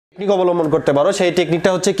Technique অবলম্বন করতে পারো। সেই টেকনিকটা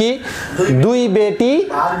হচ্ছে কি, দুই বেটি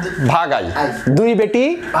ভাগাই, দুই বেটি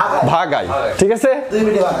ভাগাই, ঠিক আছে?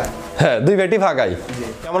 হ্যাঁ, দুই বেটি ভাগাই।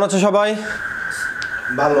 কেমন আছো সবাই?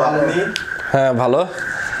 ভালো, আপনি? হ্যাঁ ভালো।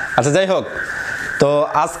 আচ্ছা যাই হোক, তো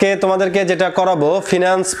আজকে তোমাদেরকে যেটা করাবো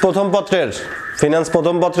ফিনান্স প্রথম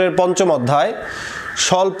পত্রের পঞ্চম অধ্যায়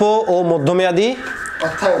স্বল্প ও মধ্যমেয়াদী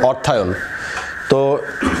অর্থায়ন। তো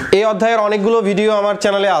এই অধ্যায়ের অনেকগুলো ভিডিও আমার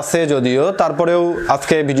চ্যানেলে আছে, যদিও তারপরেও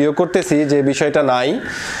আজকে ভিডিও করতেছি। যে বিষয়টা নাই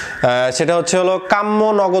সেটা হলো কাম্য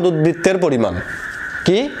নগদ উদ্বৃত্তের পরিমাণ।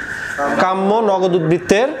 কি? কাম্য নগদ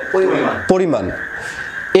উদ্বৃত্তের পরিমাণ।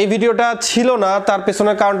 এই ভিডিওটা ছিল না, তার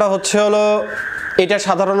পেছনের কারণটা হলো এটা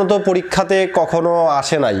সাধারণত পরীক্ষাতে কখনো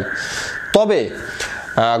আসে নাই। তবে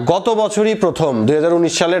গত বছরই প্রথম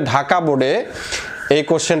 2019 সালে ঢাকা বোর্ডে এই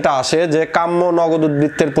কোশ্চেনটা আসে যে কাম্য নগদ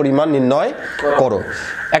উদ্বৃত্তের পরিমাণ নির্ণয় করো।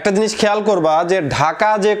 একটা জিনিস খেয়াল করবা যে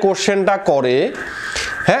ঢাকা যে কোশ্চেনটা করে,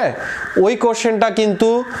 হ্যাঁ, ওই কোশ্চেনটা কিন্তু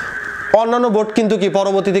অন্যান্য বোর্ড কিন্তু কি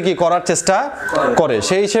পরবর্তীতে কি করার চেষ্টা করে।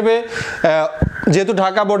 সেই হিসেবে যেহেতু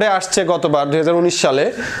ঢাকা বোর্ডে আসছে গতবার 2019 সালে,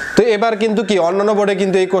 তো এবার কিন্তু কি অন্যান্য বোর্ডে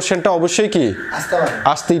কিন্তু এই কোশ্চেনটা অবশ্যই কি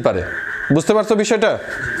আসতেই পারে। বুঝতে পারছো বিষয়টা?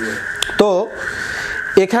 তো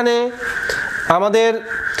এখানে আমাদের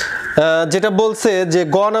যেটা বলছে যে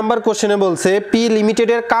গ নাম্বার কোশ্চেনে বলছে পি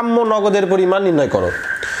লিমিটেডের কাম্য নগদের পরিমাণ নির্ণয় করো।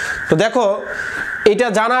 তো দেখো, এটা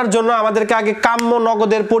জানার জন্য আমাদেরকে আগে কাম্য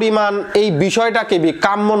নগদের পরিমাণ এই বিষয়টাকে,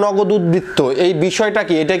 কাম্য নগদ উদ্বৃত্ত এই বিষয়টা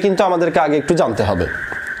কি, এটা কিন্তু আমাদেরকে আগে একটু জানতে হবে।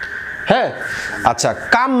 হ্যাঁ, আচ্ছা,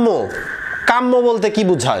 কাম্য বলতে কি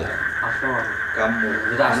বোঝায়?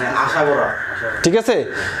 ঠিক আছে,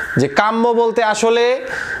 যে কাম্য বলতে আসলে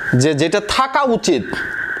যেটা থাকা উচিত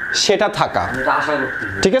সেটা থাকা,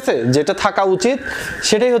 ঠিক আছে, যেটা থাকা উচিত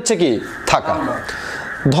সেটাই হচ্ছে কি থাকা।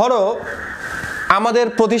 ধরো আমাদের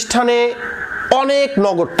প্রতিষ্ঠানে অনেক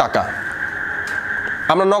নগদ টাকা,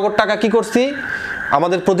 আমরা নগদ টাকা কি করছি,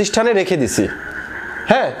 আমাদের প্রতিষ্ঠানে রেখে দিছি।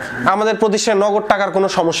 হ্যাঁ, আমাদের প্রতিষ্ঠানে নগদ টাকার কোনো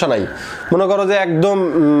সমস্যা নাই। মনে করো যে একদম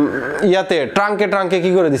ইয়াতে ট্রাঙ্কে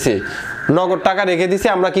কি করে দিছি, নগদ টাকা রেখে দিছি।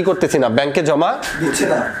 আমরা কি করতেছি না, ব্যাংকে জমা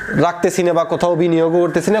রাখতেছি না বা কোথাও বিনিয়োগ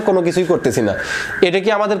করতেছি না, কোনো কিছুই করতেছি না। এটা কি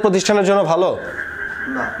আমাদের প্রতিষ্ঠানের জন্য ভালো?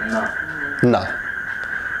 না।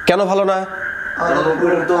 কেন ভালো না?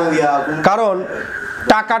 কারণ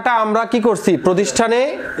টাকাটা আমরা কি করছি, প্রতিষ্ঠানে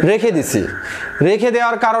রেখে দিছি। রেখে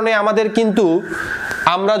দেওয়ার কারণে আমাদের কিন্তু,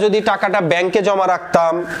 আমরা যদি টাকাটা ব্যাংকে জমা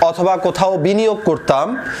রাখতাম অথবা কোথাও বিনিয়োগ করতাম,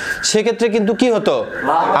 সেক্ষেত্রে কিন্তু কি হতো,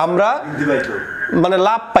 আমরা মানে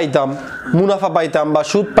লাভ পাইতাম, মুনাফা পাইতাম বা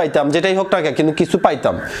সুদ পাইতাম, যেটাই হোক টাকা, কিন্তু কিছু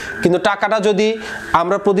পাইতাম। কিন্তু টাকাটা যদি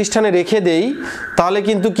আমরা প্রতিষ্ঠানে রেখে দেই, তাহলে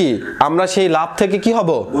কিন্তু কি আমরা সেই লাভ থেকে কি হব,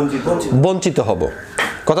 বঞ্চিত হব।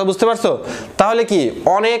 কথা বুঝতে পারছো? তাহলে কি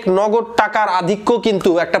অনেক নগদ টাকার আধিক্য কিন্তু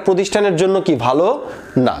একটা প্রতিষ্ঠানের জন্য কি ভালো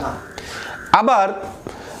না। আবার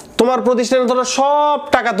তোমার প্রতিষ্ঠানে ধরো সব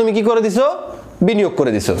টাকা তুমি কি করে দিছো, বিনিয়োগ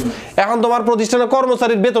করে দিছো। এখন তোমার প্রতিষ্ঠানে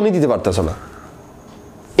কর্মচারীর বেতনই দিতে পারতেছো না,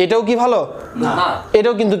 এটাও কি ভালো না?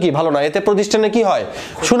 এটাও কিন্তু কি ভালো না। এতে প্রতিষ্ঠানে কি হয়,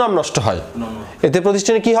 সুনাম নষ্ট হয়। এতে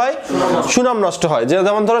প্রতিষ্ঠানে কি হয়, সুনাম নষ্ট হয়।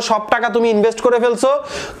 যেমন ধরো সব টাকা তুমি ইনভেস্ট করে ফেলছো,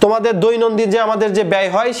 তোমাদের দৈনন্দিন যে আমাদের যে ব্যয়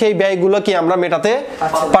হয়, সেই ব্যয়গুলো কি আমরা মেটাতে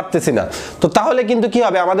পারতেছি না। তো তাহলে কিন্তু কি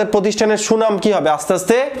হবে, আমাদের প্রতিষ্ঠানের সুনাম কি হবে, আস্তে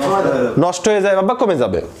আস্তে নষ্ট হয়ে যাবে বা কমে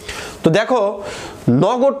যাবে। তো দেখো,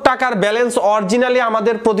 নগদ টাকার ব্যালেন্স অরিজিনালি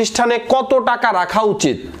আমাদের প্রতিষ্ঠানে কত টাকা রাখা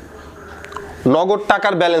উচিত, নগদ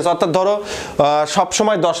টাকার ব্যালেন্স, অর্থাৎ ধরো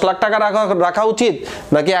সবসময় 10 লাখ টাকা রাখা উচিত,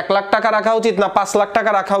 নাকি 1 লাখ টাকা রাখা উচিত, না 5 লাখ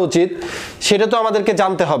টাকা রাখা উচিত, সেটা তো আমাদেরকে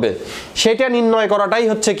জানতে হবে। সেটা নির্ণয় করাটাই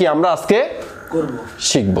হচ্ছে কি আমরা আজকে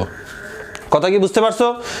শিখব। কথা কি বুঝতে পারছো?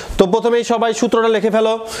 তো প্রথমেই সবাই সূত্রটা লিখে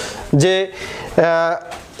ফেলো যে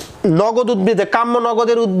নগদ উদ্বৃত্ত, কাম্য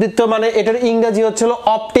নগদের উদ্বৃত্ত মানে এটার ইংরেজি হচ্ছিল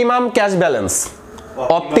optimum cash balance.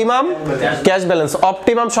 Optimum cash balance,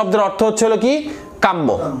 optimum শব্দের অর্থ হচ্ছিল কি কাম্য।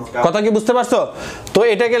 কথা কি বুঝতে পারছো? তো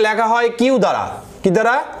এটাকে লেখা হয় কিউ দ্বারা। কি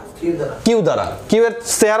দ্বারা? কিউ দ্বারা। কিউ এর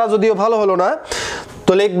চেহারা যদিও ভালো হলো না,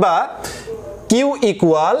 তো লিখবা Q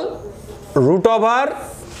equal root over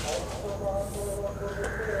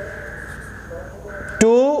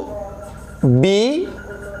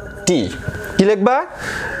 2BT। কি লিখবা?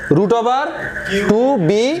 Root over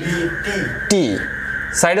 2BT।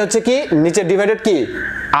 সাইড হচ্ছে কি, নিচে ডিভাইডেড কি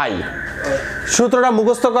আই। সূত্রটা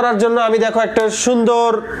মুখস্থ করার জন্য আমি দেখো একটা সুন্দর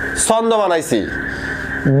ছন্দ বানাইছি,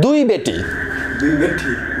 দুই বেটি।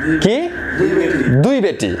 কি? দুই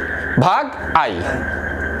বেটি ভাগ আই,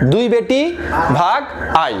 দুই বেটি ভাগ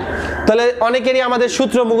আই। তাহলে অনেকেরই আমাদের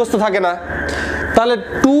সূত্র মুখস্থ থাকে না। তাহলে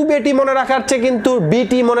 2 বেটি মনে রাখার চেয়ে কিন্তু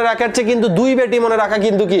বিটি মনে রাখার চেয়ে কিন্তু 2 বেটি মনে রাখা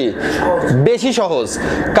কিন্তু কি বেশি সহজ।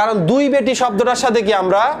 কারণ 2 বেটি শব্দটার সাথে কি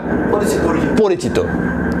আমরা পরিচিত।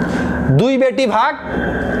 দুই বেটি ভাগ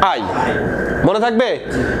আই, মনে থাকবে?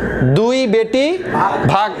 দুই বেটি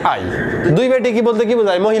ভাগ আই। দুই বেটি কি বলতে কি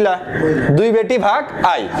বোঝায়? মহিলা। দুই বেটি ভাগ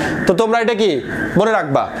আই। তো তোমরা এটা কি মনে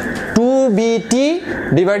রাখবা? 2BT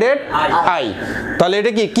divided I. তাহলে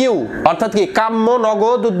এটা কি কিউ, অর্থাৎ কি কাম্য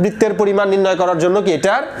নগদ উদ্বৃত্তের পরিমাণ নির্ণয় করার জন্য কি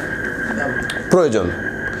এটার প্রয়োজন।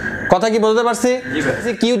 কথা কি বুঝতে পারছি?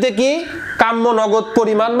 কিউতে কি কাম্য নগদ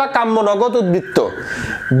পরিমাণ বা কাম্য নগদ উদ্বৃত্ত,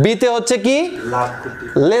 বিতে হচ্ছে কি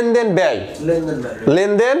লেনদেন ব্যয়,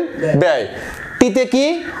 লেনদেন ব্যয়, টিতে কি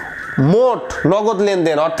মোট নগদ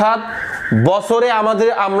লেনদেন, অর্থাৎ বছরে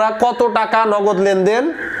আমরা কত টাকা নগদ লেনদেন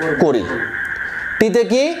করি। টিতে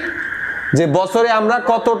কি যে বছরে আমরা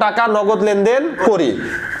কত টাকা নগদ লেনদেন করি।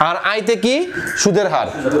 আর আইতে কি সুদের হার।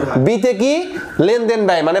 বিতে কি লেনদেন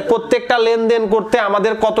ব্যয়, মানে প্রত্যেকটা লেনদেন করতে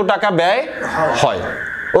আমাদের কত টাকা ব্যয় হয়।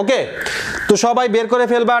 ওকে, তো সবাই বের করে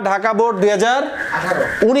ফেলবা Dhaka board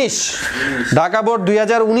 2019, Dhaka board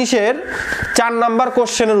 2019-এর 4 number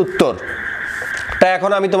কোশ্চেনের উত্তর। তা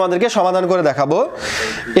এখন আমি তোমাদেরকে সমাধান করে দেখাবো।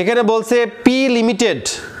 এখানে বলছে পি লিমিটেড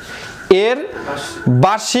এর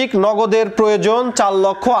বার্ষিক নগদের প্রয়োজন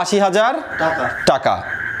 4,80,000 টাকা।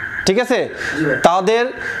 ঠিক আছে, তাদের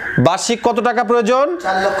বার্ষিক কত টাকা প্রয়োজন?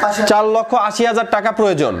 4,80,000 টাকা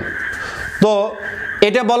প্রয়োজন। তো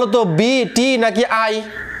এটা বলো তো বি টি নাকি আই?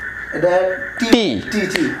 টি।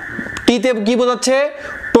 টিতে কি বোঝাচ্ছে?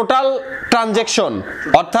 টোটাল ট্রানজ্যাকশন,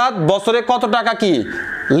 অর্থাৎ বছরে কত টাকা কি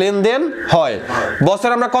লেনদেন হয়।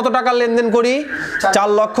 বছরে আমরা কত টাকা লেনদেন করি?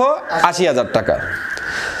 4,80,000 টাকা।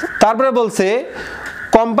 তারপরে বলছে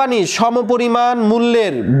কোম্পানি সমপরিমাণ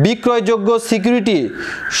মূল্যের বিক্রয়যোগ্য সিকিউরিটি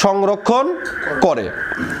সংরক্ষণ করে।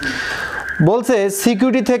 বলছে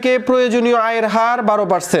সিকিউরিটি থেকে প্রয়োজনীয় আয়ের হার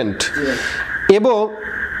 12% এবং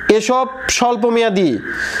এসব স্বল্পমেয়াদী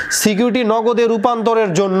সিকিউরিটি নগদে রূপান্তরের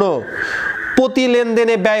জন্য প্রতি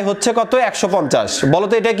লেনদেনে ব্যয় হচ্ছে কত? 150। বলো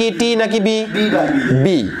তো এটা কি টি নাকি বি?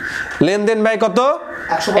 বি। লেনদেন ব্যয় কত?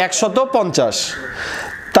 150।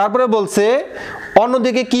 তারপরে বলছে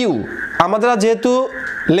অন্যদিকে কিউ, আমরা যেহেতু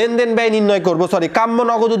লেনদেন ব্যয় নির্ণয় করব, কাম্য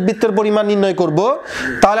নগদ উদ্বৃত্তের পরিমাণ নির্ণয় করব,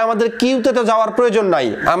 তাহলে আমাদের কিউতে তো যাওয়ার প্রয়োজন নাই,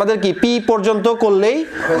 আমাদের কি পি পর্যন্ত করলেই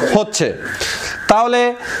হচ্ছে। তাহলে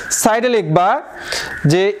সাইডে লিখবা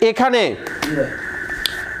যে এখানে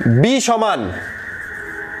বি সমান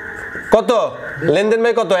কত? লেনদেন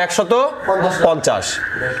ব্যয় কত? 150।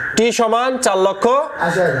 টি সমান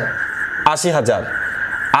 4,80,000।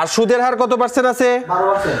 আর সুদের হার কত পার্সেন্ট আছে?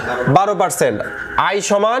 12%। আই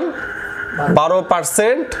সমান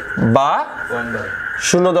 12% বা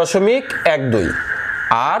 0.12।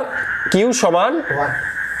 আর কিউ সমান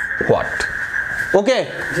হোয়াট। ওকে,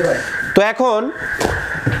 তো এখন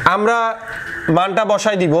আমরা মানটা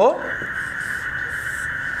বসাই দিব।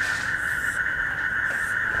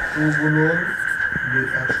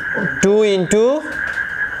 2 ×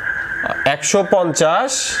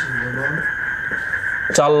 150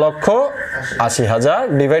 4,80,000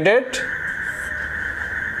 ডিভাইডেড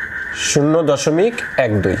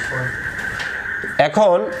 0.12।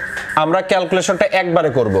 এখন আমরা ক্যালকুলেশনটা একবারে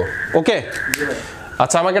করব। ওকে,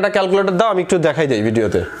 আচ্ছা আমাকে একটা ক্যালকুলেটর দাও, আমি একটু দেখাই দিই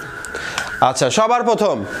ভিডিওতে। আচ্ছা, সবার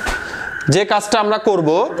প্রথম যে কাজটা আমরা করব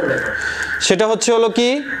সেটা হচ্ছে হলো কি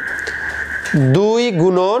 2 ×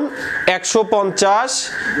 150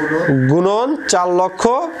 ×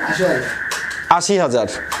 4,80,000।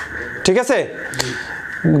 ঠিক আছে,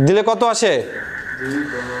 দিলে কত আসে?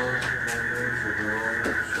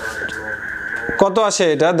 কত আসে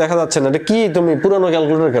এটা দেখা যাচ্ছে না, এটা কি তুমি পুরনো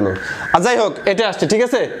ক্যালকুলেটর কেন? আর যাই হোক, এটা আসছে। ঠিক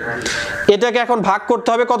আছে, এটাকে এখন ভাগ করতে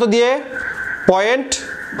হবে কত দিয়ে?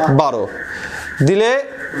 0.12 দিলে,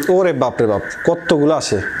 ওরে বাপরে বাপ কতগুলো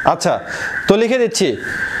আসে। আচ্ছা, তো লিখে দিচ্ছি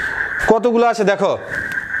কতগুলো আসে দেখো।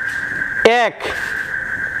 1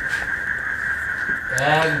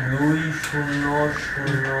 2 0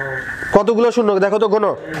 0 কতগুলো শূন্য দেখো তো,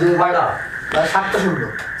 গোনো।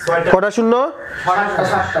 কটা শূন্য?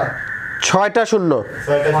 6টা শূন্য।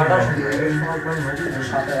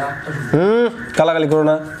 কালাকালি করো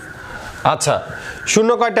না। আচ্ছা,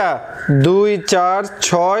 শূন্য কয়টা? 2 4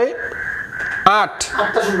 6 8,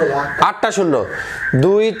 8টা শূন্য।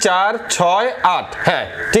 2 4 6 8। হ্যাঁ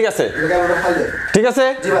ঠিক আছে, ঠিক আছে,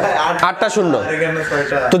 8টা শূন্য।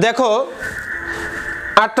 তো দেখো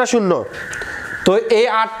 8টা শূন্য, তো এই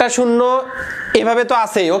 8টা শূন্য এভাবে তো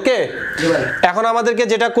আছেই। ওকে, এখন আমাদেরকে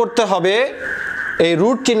যেটা করতে হবে, এই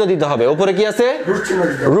রুট চিহ্ন দিতে হবে। উপরে কি আছে?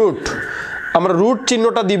 রুট। আমরা রুট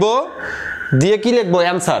চিহ্নটা দিব, দিয়ে কি লিখবো?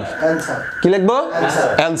 অ্যানসার। কি লিখবো?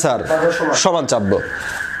 অ্যানসার সমান চাপবো।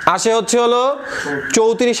 আসে হচ্ছে হলো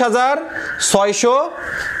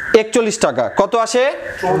 34,641 টাকা। কত আসে?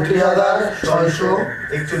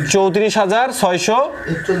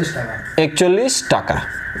 34,641 টাকা।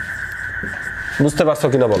 বুঝতে পারছো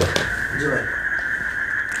কিনা বলো? জি ভাই।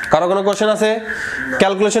 কারো কোনো কোশ্চেন আছে?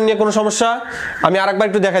 ক্যালকুলেশন নিয়ে কোনো সমস্যা? আমি আরেকবার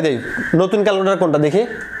একটু দেখা দেই, নতুন ক্যালকুলেটর কোনটা দেখি।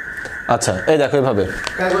 আচ্ছা এই দেখো এইভাবে।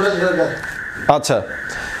 আচ্ছা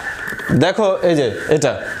দেখো এই যে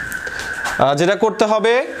এটা যেটা করতে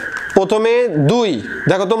হবে প্রথমে 2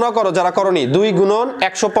 দেখো তোমরা করো যারা করনি, 2 গুণন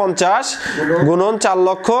 150 গুণন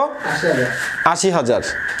 4,80,000,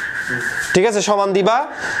 ঠিক আছে, সমান দিবা।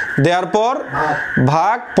 দেওয়ার পর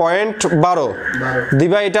ভাগ 0.12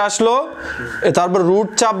 দিবা, এটা আসলো। তারপর রুট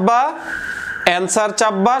চাপবা, অ্যান্সার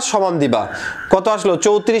চাপবা, সমান দিবা। কত আসলো?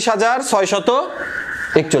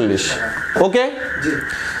 34,641। ওকে,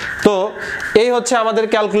 তো এই হচ্ছে আমাদের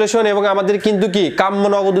ক্যালকুলেশন এবং আমাদের কিন্তু কি কাম্য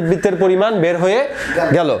নগদ উদ্বৃত্তের পরিমাণ বের হয়ে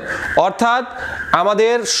গেল। অর্থাৎ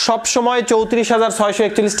আমাদের সব সময়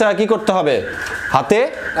 34,641 টাকা কি করতে হবে? হাতে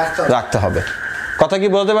রাখতে হবে। কথা কি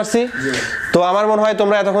বলতে পারছি? তো আমার মনে হয়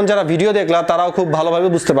তোমরা এতক্ষণ যারা ভিডিও দেখলা তারাও খুব ভালোভাবে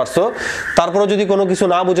বুঝতে পারছো। তারপরেও যদি কোনো কিছু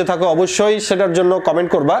না বুঝে থাকো অবশ্যই সেটার জন্য কমেন্ট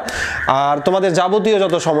করবা। আর তোমাদের যাবতীয়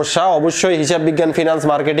যত সমস্যা অবশ্যই হিসাব বিজ্ঞান, ফিনান্স,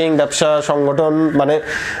 মার্কেটিং, ব্যবসা, সংগঠন, মানে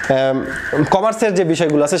কমার্সের যে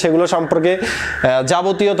বিষয়গুলো আছে সেগুলো সম্পর্কে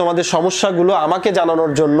যাবতীয় তোমাদের সমস্যাগুলো আমাকে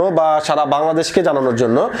জানানোর জন্য বা সারা বাংলাদেশকে জানানোর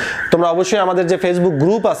জন্য তোমরা অবশ্যই আমাদের যে ফেসবুক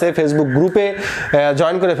গ্রুপ আছে ফেসবুক গ্রুপে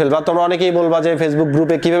জয়েন করে ফেলবা। তোমরা অনেকেই বলবা যে ফেসবুক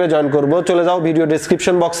গ্রুপে কিভাবে জয়েন করব, চলে যাও ভিডিও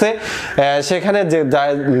ডেসক্রিপশন বক্সে, সেখানে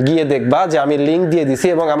গিয়ে দেখবা যে আমি লিংক দিয়ে দিছি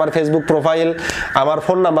এবং আমার ফেসবুক প্রোফাইল, আমার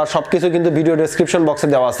ফোন নাম্বার সবকিছু কিন্তু ভিডিও ডেসক্রিপশন বক্সে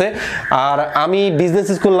দেওয়া আছে। আর আমি বিজনেস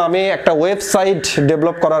স্কুল নামে একটা ওয়েবসাইট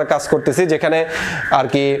ডেভেলপ করার কাজ করতেছি, যেখানে আর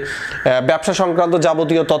কি ব্যবসা সংক্রান্ত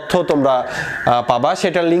যাবতীয় তথ্য তোমরা পাবা।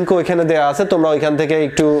 সেটার লিংকও এখানে দেওয়া আছে, তোমরা ওইখান থেকে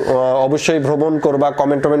একটু অবশ্যই ভ্রমণ করবা,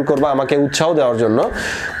 কমেন্ট করবা আমাকে উৎসাহ দেওয়ার জন্য।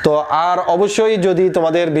 তো আর অবশ্যই যদি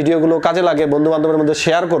তোমাদের ভিডিওগুলো কাজে লাগে বন্ধু বান্ধবের মধ্যে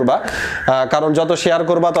শেয়ার করবা, কারণ যত শেয়ার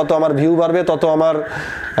করবা তত আমার ভিউ বাড়বে, তত আমার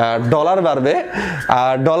ডলার বাড়বে।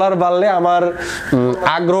 আর ডলার বাড়লে আমার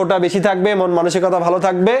আগ্রহটা বেশি থাকবে, মন মানসিকতা ভালো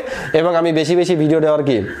থাকবে এবং আমি বেশি বেশি ভিডিও দেওয়ার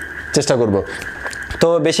কি চেষ্টা করব। তো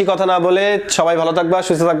বেশি কথা না বলে সবাই ভালো থাকবা,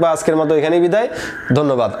 সুস্থ থাকবা। আজকের মতো এখানেই বিদায়,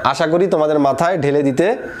 ধন্যবাদ। আশা করি তোমাদের মাথায় ঢেলে দিতে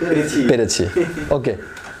পেরেছি। ওকে।